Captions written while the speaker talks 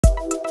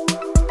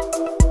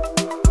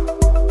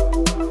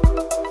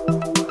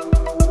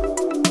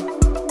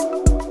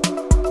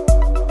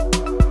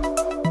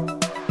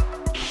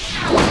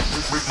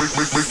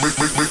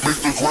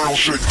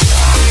എല്ലാവർക്കും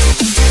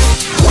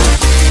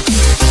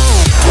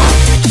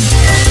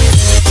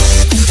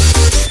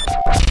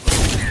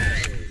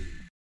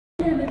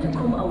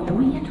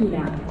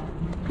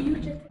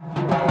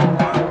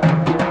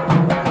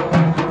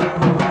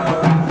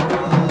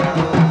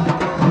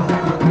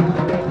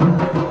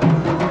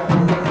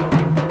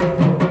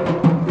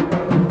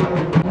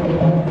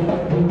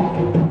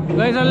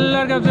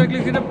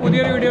അബ്സോല്യൂട്ട്ലിന്റെ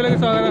പുതിയൊരു വീഡിയോയിലേക്ക്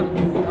സ്വാഗതം.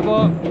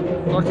 അപ്പോൾ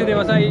കുറച്ച്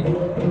ദിവസമായി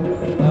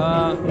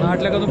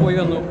നാട്ടിലൊക്കെ ഒന്ന് പോയി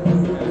വന്നു.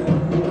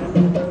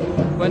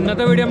 അപ്പോൾ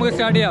ഇന്നത്തെ വീഡിയോ നമുക്ക്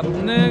സ്റ്റാർട്ട് ചെയ്യാം.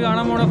 ഇന്ന്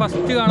കാണാൻ പോണത്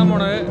ഫസ്റ്റ് കാണാൻ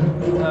പോണത്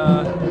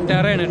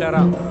ടെറയാണ്. ടെറ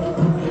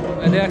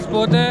ഇത്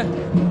എക്സ്പോത്തെ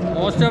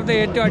മോസ്റ്റ് ഓഫ് ദ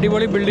ഏറ്റവും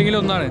അടിപൊളി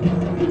ബിൽഡിങ്ങിലൊന്നാണ്.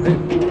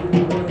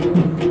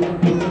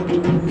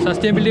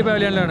 സസ്റ്റൈനബിലിറ്റി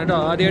പവലിയനിലാണ് കേട്ടോ.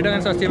 ആദ്യമായിട്ട്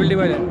അങ്ങനെ സസ്റ്റൈനബിലിറ്റി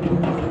പവലിയൻ.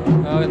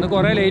 ഇന്ന്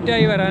കുറേ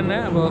ലേറ്റായി വരാൻ തന്നെ.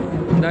 അപ്പോൾ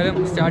എന്തായാലും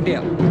സ്റ്റാർട്ട്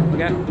ചെയ്യാം.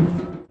 ഓക്കെ,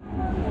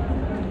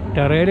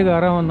 ടെറയിൽ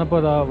കയറാൻ വന്നപ്പോൾ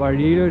അതാ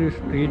വഴിയിലൊരു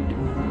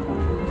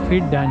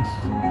സ്ട്രീറ്റ് ഡാൻസ്.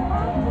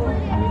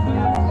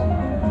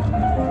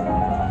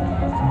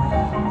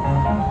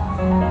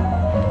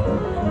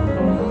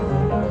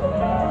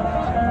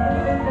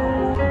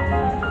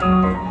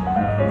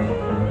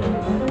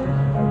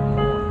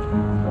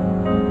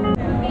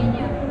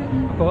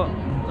 അപ്പോൾ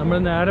നമ്മൾ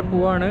നേരെ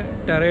പോവാണ്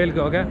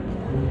ടെറയിലേക്ക്. ഓക്കെ,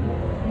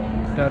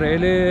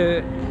 ടെറയിൽ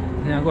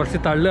ഞാൻ കുറച്ച്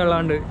തള്ളു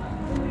കളാണ്ട്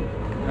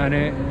ഞാൻ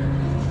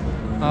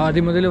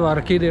ആദ്യം മുതൽ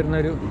വർക്ക്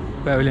ചെയ്തിരുന്നൊരു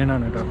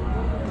പവലിയനാണ് കേട്ടോ.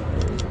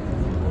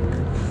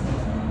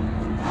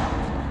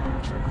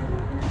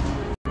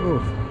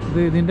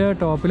 ഇതിൻ്റെ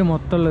ടോപ്പിൽ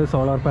മൊത്തമുള്ളത്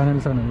സോളാർ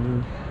പാനൽസാണ്. ഇത്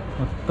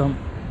മൊത്തം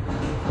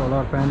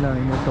സോളാർ പാനലാണ്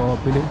ഇതിൻ്റെ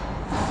ടോപ്പിൽ.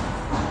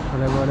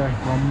 അതേപോലെ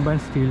വമ്പൻ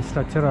സ്റ്റീൽ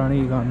സ്ട്രക്ചറാണ്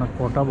ഈ കാണുന്ന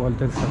കോട്ട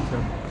പോലത്തെ ഒരു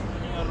സ്ട്രക്ചർ.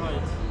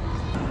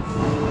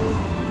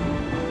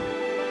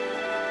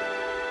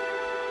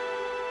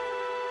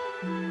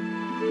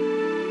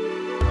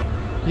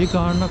 ഈ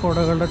കാണുന്ന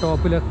കുടകളുടെ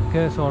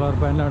ടോപ്പിലൊക്കെ സോളാർ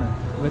പാനലാണ്.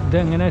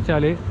 ഇതെങ്ങനെയാ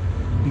വെച്ചാൽ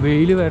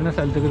വെയിൽ വരുന്ന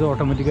സ്ഥലത്തേക്ക് ഇത്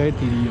ഓട്ടോമാറ്റിക്കായി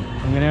തിരിയും.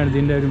 അങ്ങനെയാണ്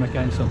ഇതിൻ്റെ ഒരു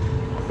മെക്കാനിസം.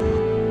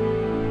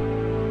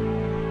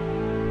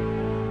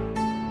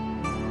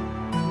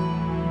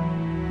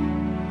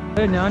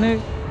 ഞാൻ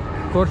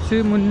കുറച്ച്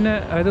മുന്നേ,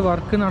 അതായത്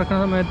വർക്ക്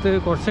നടക്കുന്ന സമയത്ത്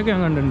കുറച്ചൊക്കെ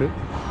ഞാൻ കണ്ടിട്ടുണ്ട്.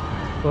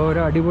 അപ്പോൾ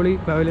ഒരു അടിപൊളി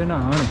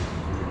പവലിയനാണ്.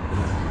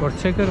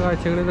 കുറച്ചൊക്കെ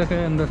കാഴ്ചകൾ ഇതൊക്കെ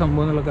എന്താ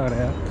സംഭവം എന്നുള്ളതൊക്കെ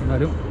അറിയാം.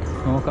 എന്നാലും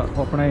നോക്കാം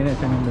ഓപ്പൺ ആയതിനു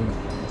ശേഷം കണ്ടു.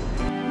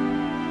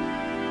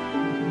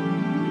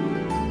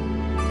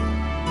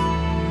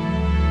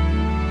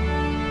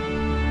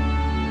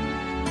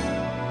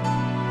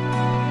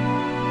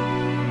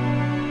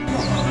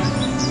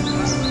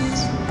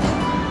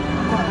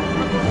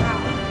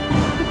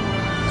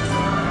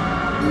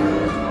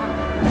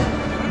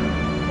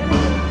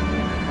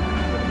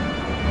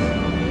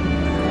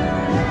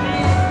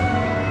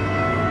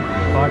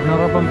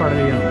 പാർട്ട്ണറൊപ്പം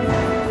പടലിയാണ്.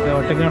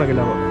 ഒറ്റയ്ക്ക്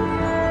നടക്കില്ല. അപ്പോൾ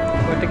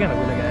ഒറ്റയ്ക്ക്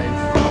നടക്കില്ല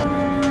ഗൈസ്.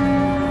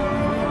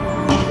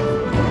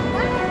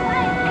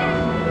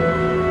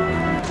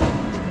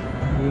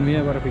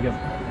 ഭൂമിയെ പറപ്പിക്കാം.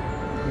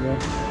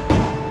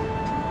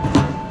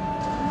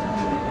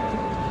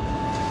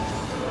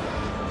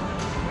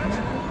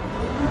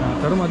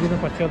 അത്ര മതിയുടെ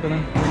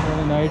പശ്ചാത്തലം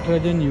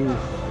നൈട്രജൻ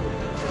യൂസ്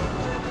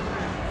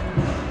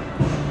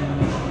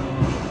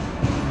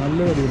നല്ല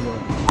കാര്യമുണ്ടോ?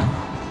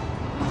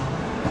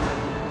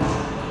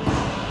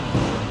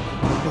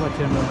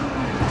 പച്ചയുണ്ടോ?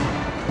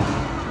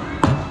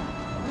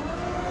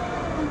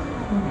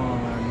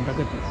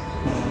 വെണ്ടൊക്കെ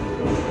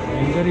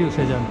ഭയങ്കര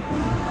യൂസേജാണ്.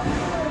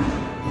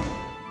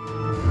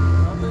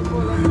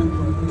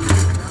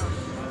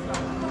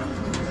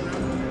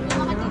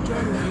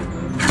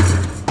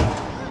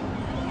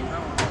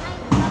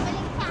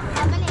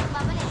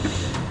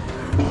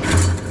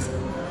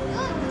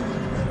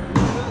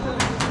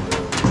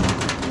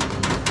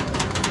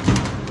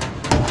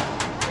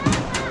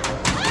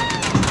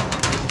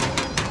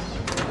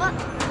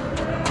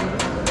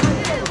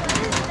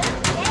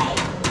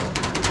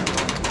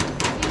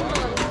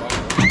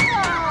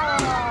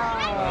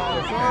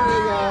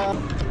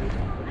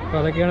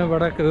 അപ്പോൾ അതൊക്കെയാണ്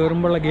ഇവിടെ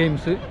കയറുമ്പോഴുള്ള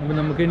ഗെയിംസ്. അപ്പോൾ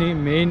നമുക്കിനി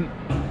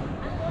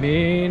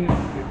മെയിൻ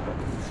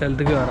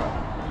സ്ഥലത്തേക്ക് കയറാം.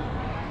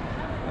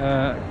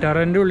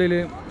 ടെറൻ്റെ ഉള്ളിൽ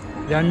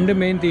രണ്ട്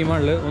മെയിൻ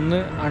തീമാണുള്ളത്. ഒന്ന്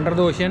അണ്ടർ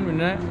ദ ഓഷ്യൻ,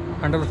 പിന്നെ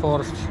അണ്ടർ ദ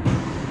ഫോറസ്റ്റ്.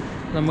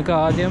 നമുക്ക്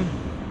ആദ്യം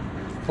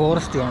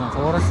ഫോറസ്റ്റ് വേണം.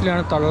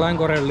 ഫോറസ്റ്റിലാണ് തള്ളാൻ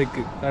കുറേ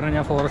ഉള്ളിക്ക്. കാരണം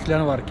ഞാൻ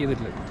ഫോറസ്റ്റിലാണ് വർക്ക്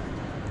ചെയ്തിട്ടുള്ളത്.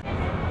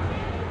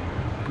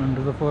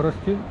 Under the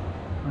forest,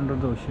 under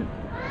the ocean.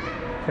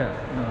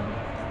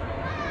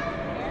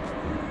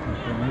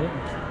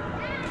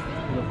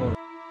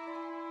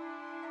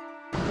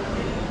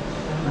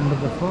 Under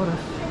the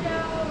forest.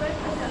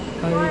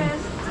 Hi.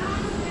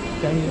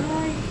 Can you?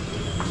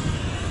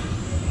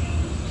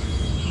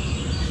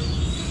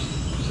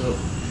 So.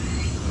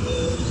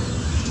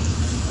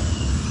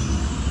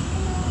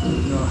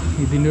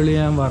 ഇതിൻ്റെ ഉള്ളിൽ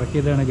ഞാൻ വർക്ക്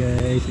ചെയ്തതാണ്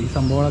ഗൈസ്. ഈ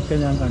സംഭവങ്ങളൊക്കെ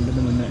ഞാൻ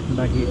കണ്ടിട്ട് മുന്നേ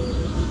ഉണ്ടാക്കി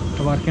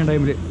വർക്ക് ചെയ്യുന്ന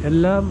ടൈമിൽ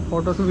എല്ലാ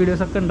ഫോട്ടോസും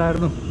വീഡിയോസൊക്കെ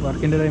ഉണ്ടായിരുന്നു.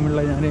 വർക്കിൻ്റെ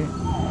ടൈമിലുള്ള ഞാൻ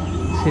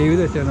സേവ്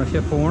ചെയ്ത് വെച്ചായിരുന്നു.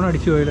 പക്ഷേ ഫോൺ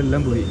അടിച്ചു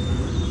പോയാലെല്ലാം പോയി.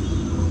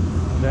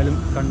 എന്തായാലും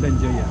കണ്ട്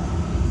എൻജോയ് ചെയ്യാം.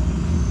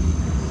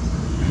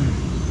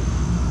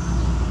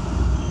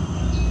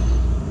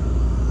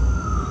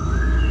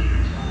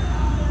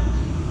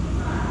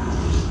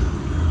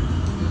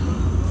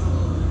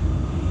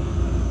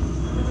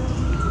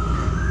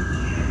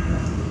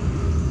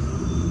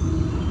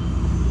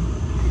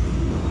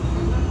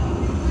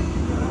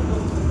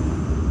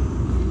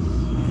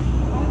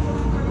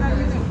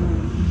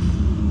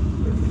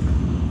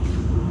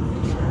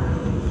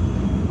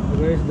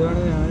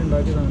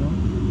 ഉണ്ടാക്കിയ സാധനം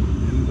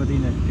 80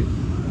 net.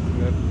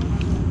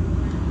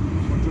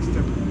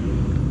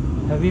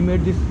 Have you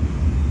made this?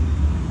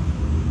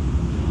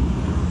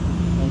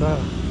 എന്താ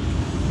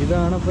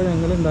ഇതാണ് ഇപ്പോൾ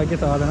ഞങ്ങൾ ഉണ്ടാക്കിയ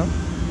സാധനം.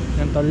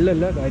 ഞാൻ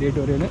തള്ളല്ല,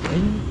 കാര്യമായിട്ട് പറയുന്നത്.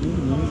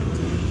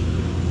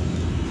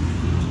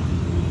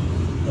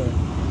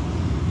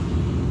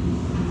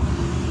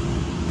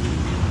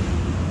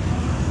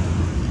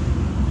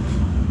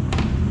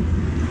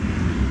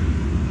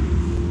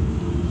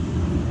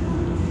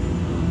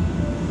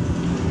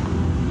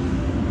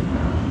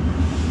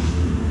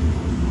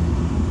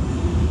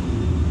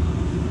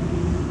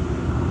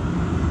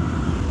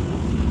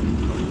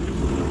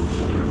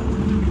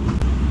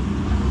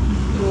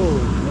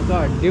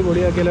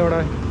 അടിപൊളിയാക്കിയല്ലോ അവിടെ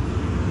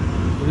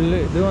ഫുള്ള്.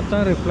 ഇത് മൊത്തം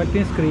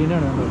റിഫ്ലക്റ്റിംഗ്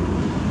സ്ക്രീനാണ് കേട്ടോ.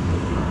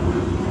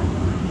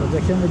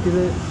 പ്രൊജക്ഷൻ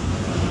വെച്ചിട്ട്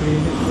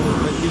സ്ക്രീൻ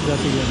റിഫ്ലക്റ്റ്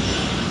ഇതാക്കിയാണ്.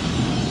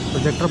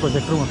 പ്രൊജക്ടർ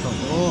മൊത്തം.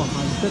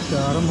 അടുത്ത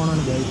സ്റ്റാറും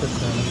പോകണമാണ് ഗൈസ്.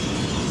 സ്റ്റാറ്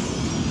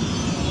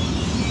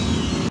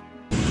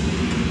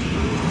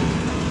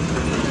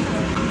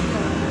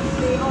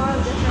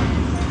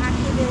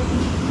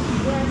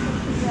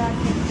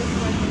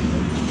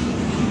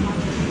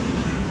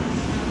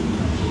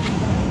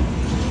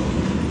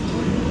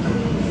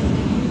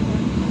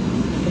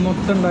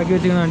മൊത്തം ഉണ്ടാക്കി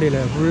വെച്ചിരിക്കുന്ന കണ്ടില്ലേ?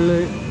 ഫുള്ള്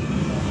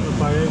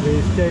പഴയ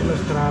വേസ്റ്റ് ആയിട്ടുള്ള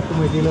സ്ക്രാപ്പ്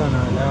മെറ്റീരിയലാണ്.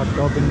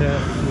 ലാപ്ടോപ്പിൻ്റെ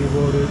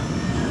കീബോർഡ്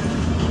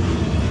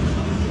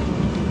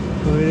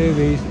ഒരു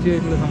വേസ്റ്റ്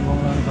ആയിട്ടുള്ള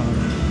സംഭവങ്ങളാണ്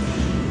കാണുന്നത്.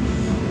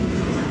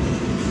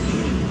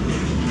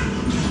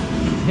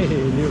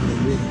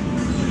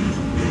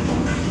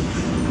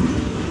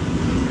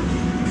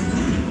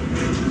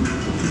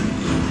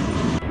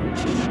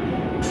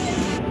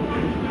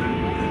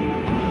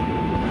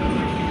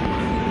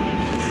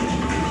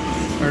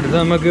 അടുത്ത്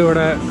നമുക്ക്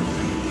ഇവിടെ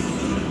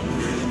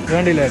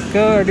വേണ്ടില്ല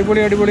ഒക്കെ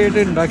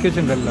അടിപൊളിയായിട്ട് ഉണ്ടാക്കി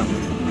വെച്ചിട്ടുണ്ടല്ലോ.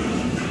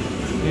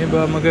 ഇനിയിപ്പോൾ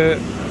നമുക്ക്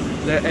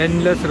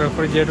എൻലെസ്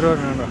റെഫ്രിജറേറ്റർ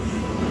പറഞ്ഞോ,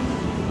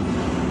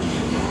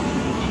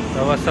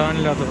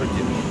 അവസാനമില്ലാത്ത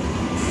ഫ്രിഡ്ജ്.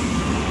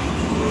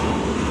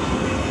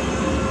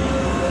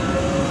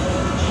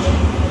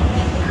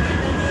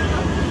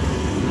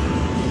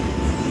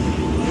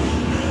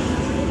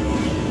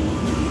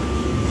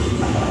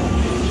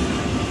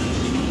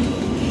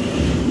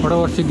 ഇവിടെ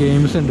കുറച്ച്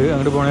ഗെയിംസ് ഉണ്ട്.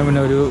 അങ്ങോട്ട് പോകണേ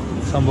പിന്നെ ഒരു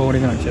സംഭവം കൂടി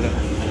കാണിച്ചത്.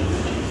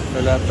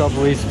 ലാപ്ടോപ്പ്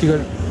വേസ്റ്റുകൾ,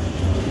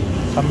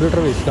 കമ്പ്യൂട്ടർ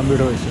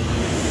വേസ്റ്റ്.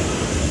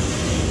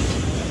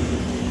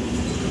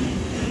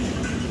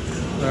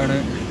 അതാണ്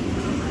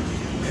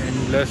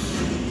എൻലെസ്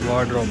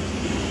വാർഡ്രോബ്.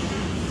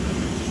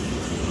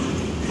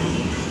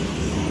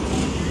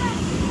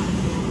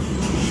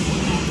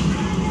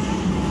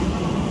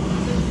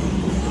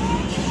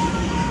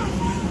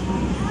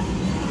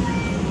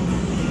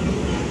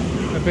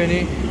 അപ്പോൾ ഇനി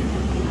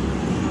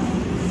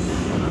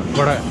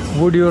ഇവിടെ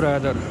വുഡ് യു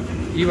റാദർ,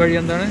 ഈ വഴി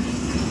എന്താണ്?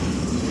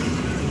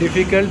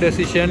 ഡിഫിക്കൽട്ട്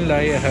ഡെസിഷൻ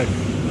ലൈ അഹെഡ്.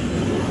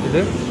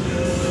 ഇത്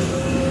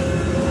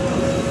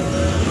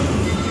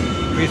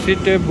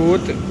visit A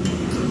booth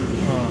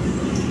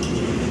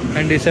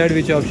and decide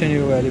which option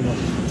U value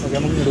most. Okay,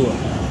 നമുക്ക് ഇടുക.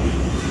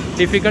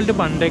 ഡിഫിക്കൽട്ട്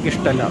പണ്ടേക്ക്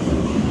ഇഷ്ടമല്ല.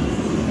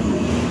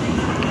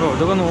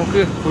 ഇതൊക്കെ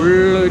നോക്ക്,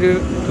 ഫുള്ളൊരു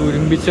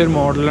തുരുമ്പിച്ചൊരു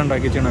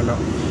മോഡലുണ്ടാക്കി വെച്ചിട്ടുണ്ടല്ലോ.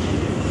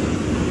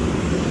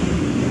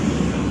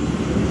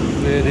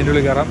 ഇതിൻ്റെ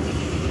ഉള്ളിൽ കയറാം.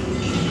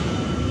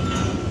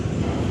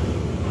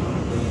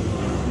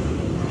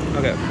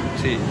 Okay,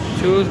 see,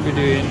 choose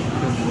between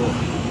the both.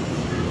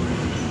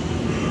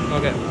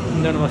 Okay,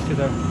 എന്താണ് ഫസ്റ്റ്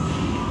ഇത്?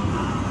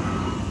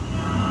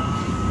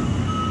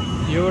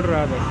 You would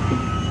rather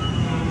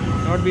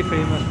not be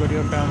famous but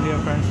your family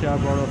and friends are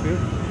proud of you.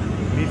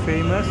 Be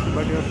famous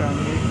but your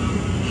family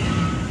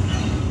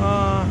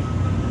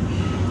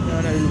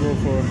then I will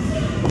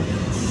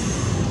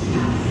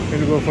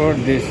go for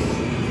this.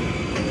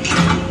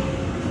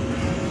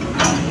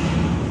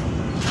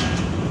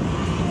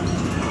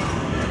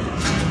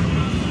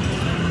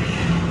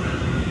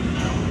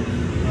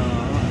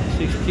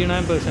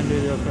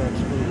 %9 of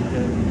Expo.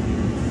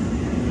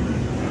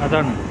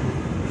 അതാണ്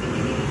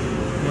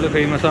നമ്മൾ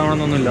famous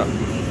ആവണമെന്നൊന്നുമില്ല.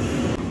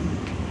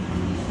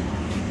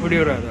 Would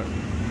you rather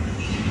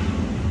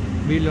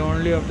be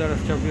lonely of the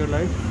rest of your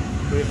life,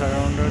 be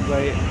surrounded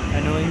by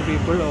annoying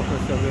people of the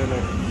rest of your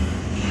life?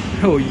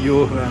 അയ്യോ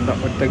വേണ്ട,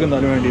 ഒറ്റക്ക്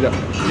എന്തായാലും വേണ്ടിയില്ല.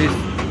 Please.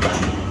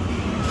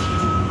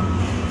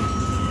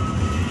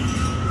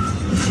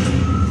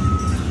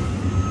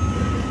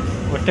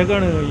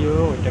 ഒറ്റക്കാണ്. അയ്യോ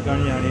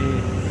ഒറ്റക്കാണ് ഞാൻ.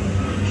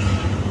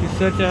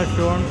 Research has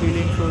shown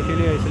feeling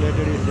socially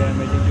isolated is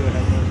damaging to your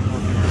health.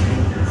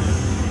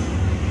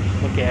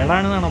 അപ്പോൾ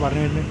കേടാണെന്നാണോ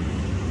പറഞ്ഞു വരുന്നത്?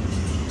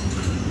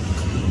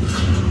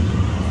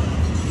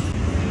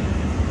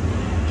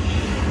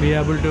 Be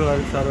able to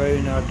survive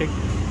in Arctic,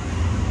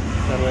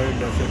 survive in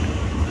desert.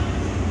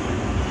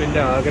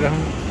 എൻ്റെ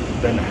ആഗ്രഹം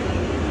തന്നെ.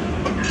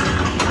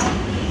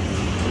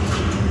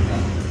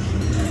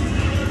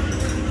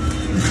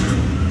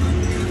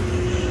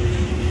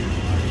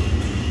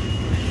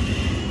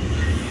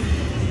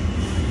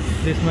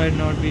 This might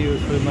not be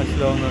useful much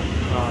longer.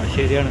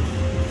 ശരിയാണ്.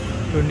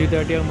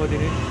 2030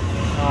 ആകുമ്പോഴത്തേന്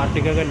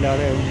ആർട്ടിക്കൊക്കെ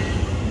ഇല്ലാതെ ആവും.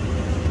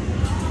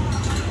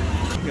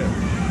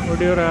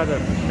 Would you rather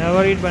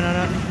never eat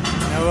banana,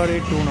 never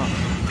eat tuna?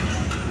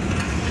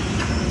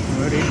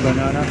 ഒരു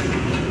ബനാനാസ്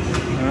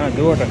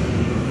ഇത് പോട്ടെ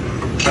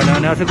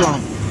ബനാനാസ്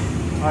കാണും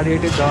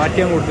ആദ്യമായിട്ട് കാറ്റ്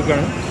ഞാൻ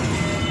കൊടുത്തിക്കാണ്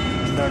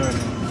എന്താണ്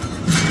വരുന്നത്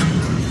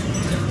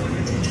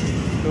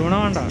ടൂണ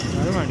വേണ്ട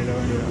അത് വേണ്ടില്ല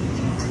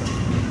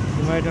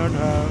You might not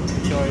have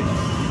choice.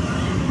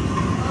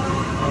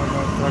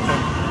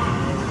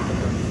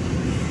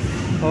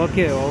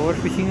 Okay over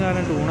fishing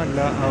കാരണം ടൂണല്ല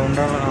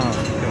അതുകൊണ്ടാണ്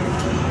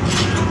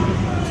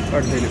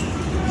അടുത്തതിൽ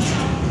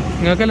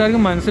നിങ്ങൾക്ക്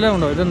എല്ലാവർക്കും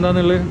മനസ്സിലാവുണ്ടോ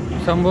ഇതെന്താന്നുള്ളത്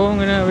സംഭവം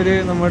ഇങ്ങനെ അവർ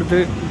നമ്മുടെ അടുത്ത്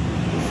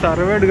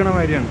സർവേ എടുക്കണ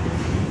മാതിരിയാണ്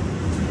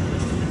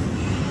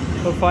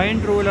അപ്പോൾ fine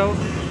true love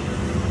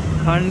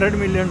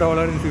 $100 million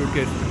in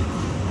suitcase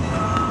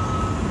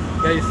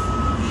guys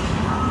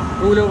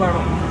true love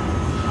വേണം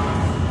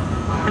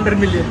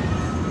 100 million.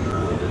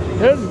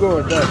 Let's go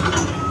with that.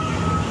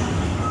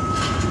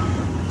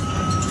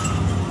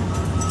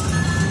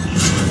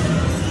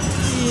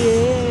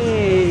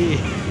 Yay!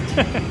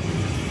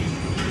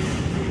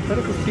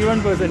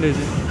 51%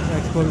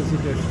 Expo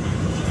visitors.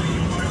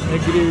 I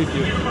agree with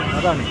you.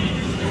 Adani.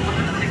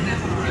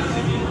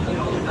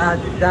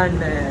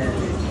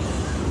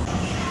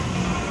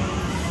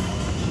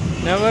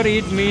 Never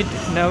eat meat,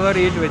 never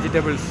eat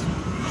vegetables.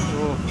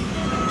 Oh.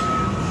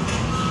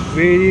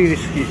 Very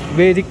risky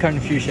very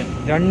confusion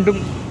രണ്ടും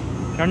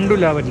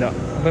ലാഭമില്ല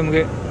അപ്പോൾ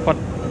നമുക്ക്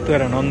 10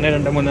 വരണം 1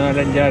 2 3 4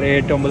 5 6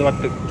 7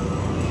 9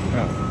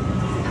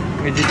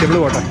 10 vegetable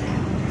പോട്ടെ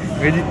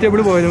vegetable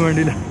പോയാലും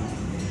വേണ്ടിയില്ല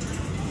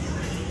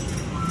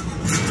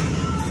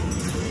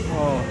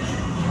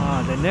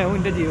അതന്നെ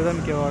എൻ്റെ ജീവിതം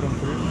മിക്കവാറും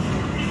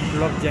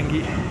ഫുൾ ഓഫ്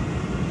ജങ്കി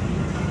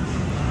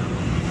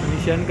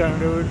മിഷൻ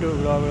കൺട്രിബ്യൂട്ട്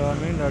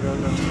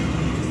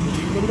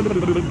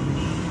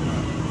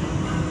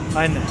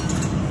അതന്നെ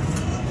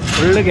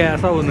ഫുള്ള്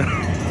ഗ്യാസാവുന്നു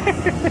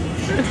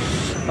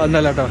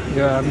ഒന്നല്ല കേട്ടോ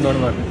എന്തോന്ന്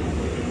പറഞ്ഞു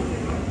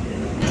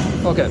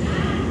ഓക്കെ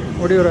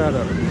ഓടി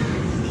പറയാതെ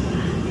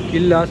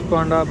kill last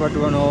Panda but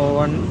no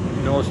one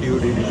nose U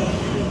D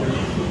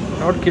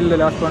not kill the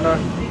last Panda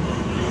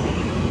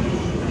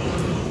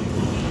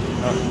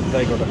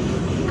ഇതായിക്കോട്ടെ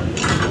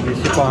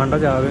just Panda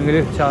ചാവെങ്കിൽ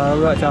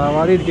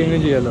ചാവാതെ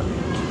ഇരിക്കെങ്കിലും ചെയ്യാമല്ലോ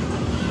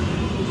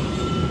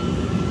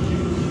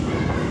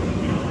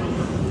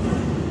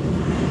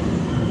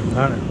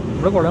ആണ്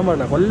ഇവിടെ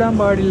കൊല്ലാൻ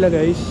പാടില്ല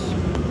ഗൈസ്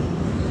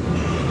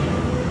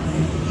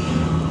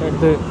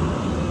അടുത്ത്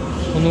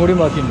ഒന്നുകൂടി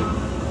ബാക്കിയുണ്ട്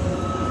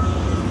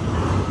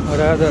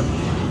rather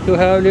to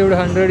have lived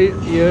 100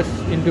 years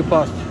into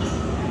past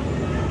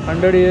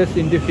 100 years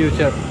into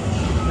future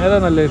ഏതാ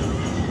നല്ലത്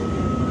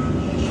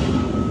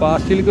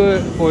പാസ്റ്റിലേക്ക്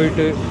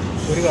പോയിട്ട്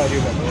ഒരു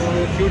കാര്യമില്ല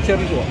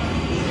ഫ്യൂച്ചറിൽ പോവാം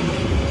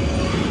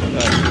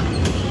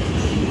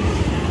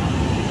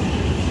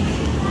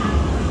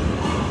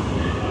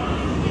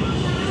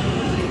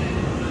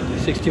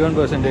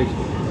 61%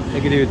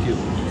 agree with you.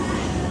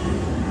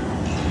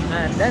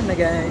 And then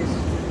guys,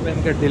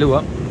 നമുക്ക് അടുത്തേൽ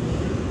പോവാം.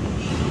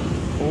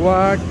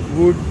 What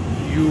would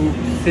you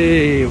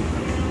save?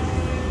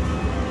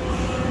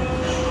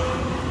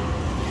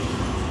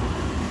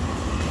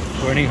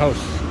 Burning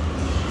house.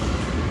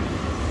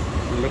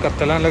 ഇവിടെ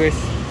കത്തലാണല്ലോ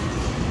ഗൈസ്.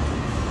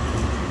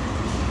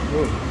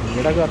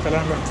 ഇവിടെ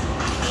കത്തലാണല്ലോ.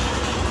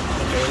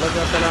 ഇവിടെ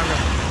കത്തലാണല്ലോ.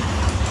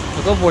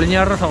 ഇതൊക്കെ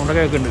പൊളിഞ്ഞാടുന്ന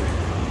സൗണ്ടൊക്കെ കേൾക്കുന്നുണ്ട്.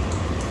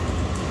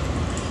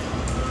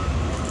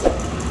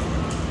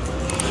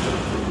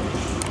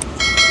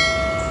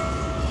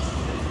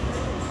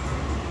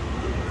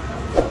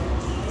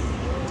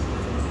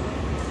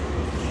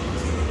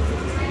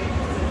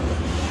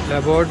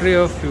 Laboratory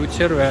of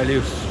Future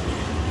Values.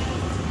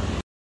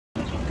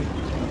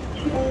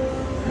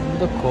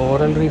 The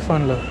coral reef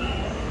ആണല്ലോ.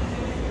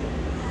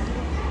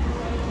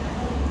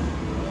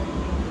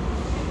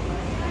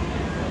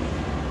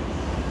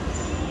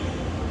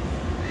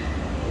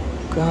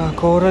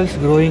 Corals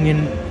growing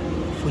in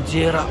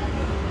Fujairah.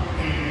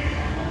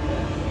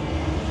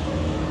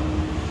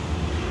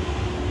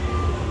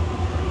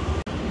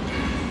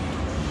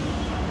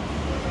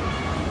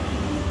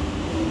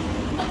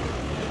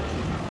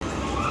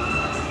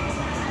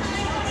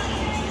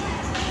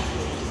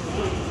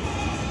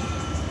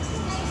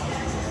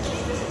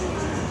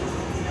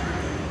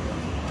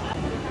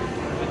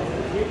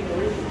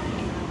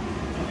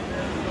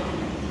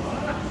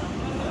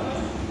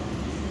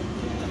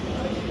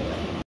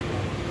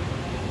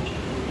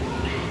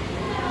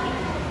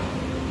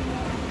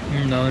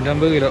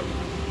 $450 kilo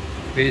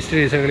waste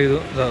recycle ചെയ്തു.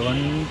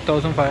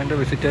 1500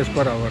 വിസിറ്റേഴ്സ്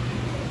പെർ അവർ.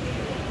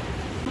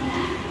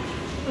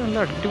 നല്ല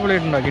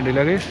അടിപൊളിയായിട്ട്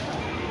ഉണ്ടാക്കിയിട്ടില്ല അത്.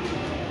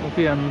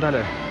 ഓക്കെ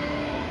എന്താല്ലേ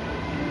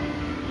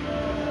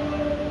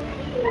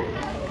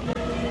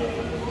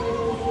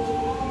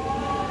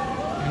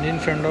in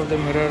front of the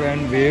mirror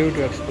and wave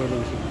to explore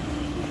the visit.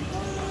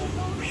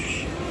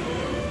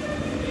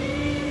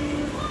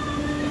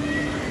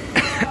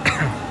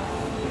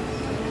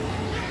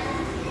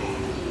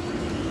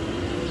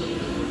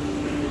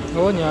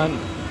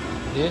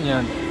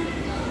 ഞാൻ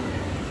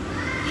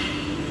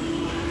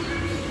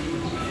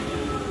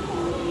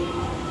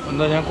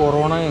എന്താ ഞാൻ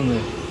കൊറോണ എന്ന്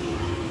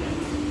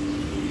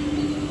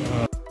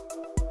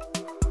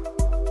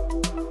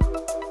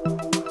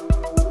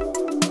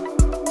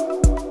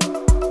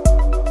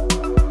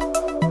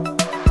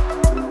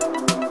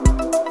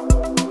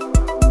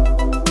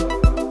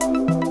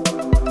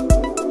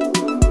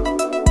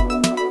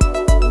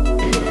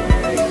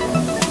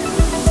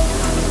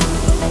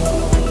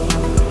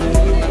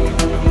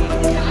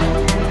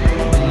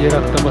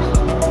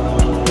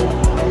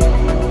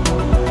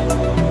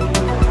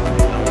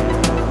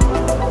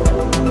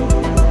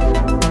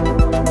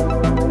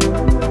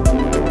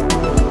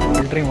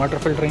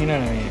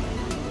ഫിൽറ്ററിങ്ങിനാണ്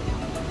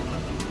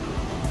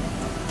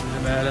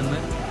മേലെ നിന്ന്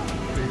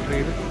ഫിൽറ്റർ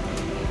ചെയ്ത്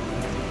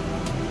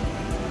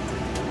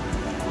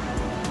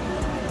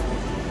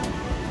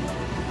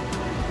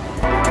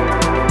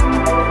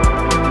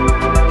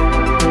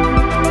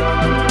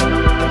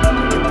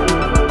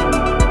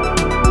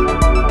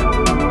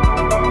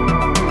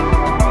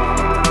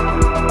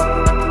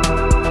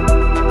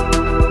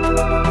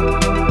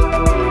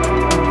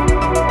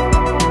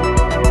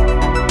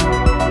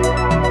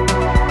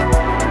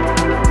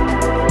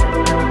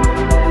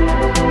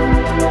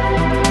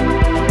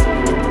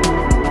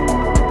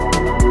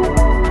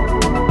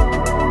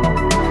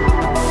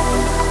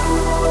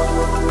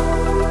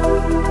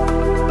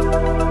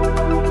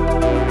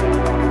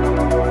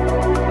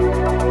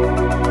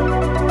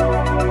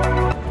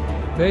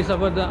ഗൈസ്.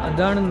 അപ്പോൾ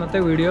അതാണ് ഇന്നത്തെ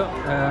വീഡിയോ.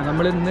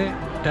 നമ്മളിന്ന്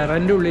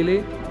ടെറൻ്റെ ഉള്ളിൽ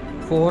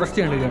ഫോറസ്റ്റ്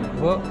കണ്ടിരിക്കുകയാണ്.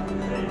 അപ്പോൾ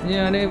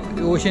ഞാൻ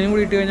ഓഷ്യനും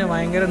കൂടി ഇട്ട് കഴിഞ്ഞാൽ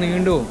ഭയങ്കര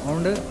നീണ്ടു പോകും.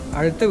 അതുകൊണ്ട്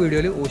അടുത്ത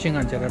വീഡിയോയിൽ ഓഷ്യൻ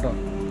കാണിച്ചു തരാം കേട്ടോ.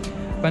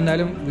 അപ്പോൾ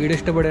എന്തായാലും വീഡിയോ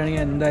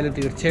ഇഷ്ടപ്പെടുകയാണെങ്കിൽ എന്തായാലും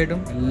തീർച്ചയായിട്ടും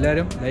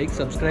എല്ലാവരും ലൈക്ക്,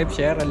 സബ്സ്ക്രൈബ്,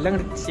 ഷെയർ എല്ലാം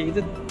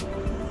ചെയ്ത്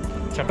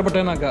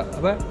ചട്ടപ്പെട്ടെന്നാക്കുക.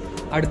 അപ്പോൾ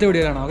അടുത്ത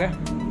വീഡിയോയിലാണ്. Okay,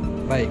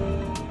 by.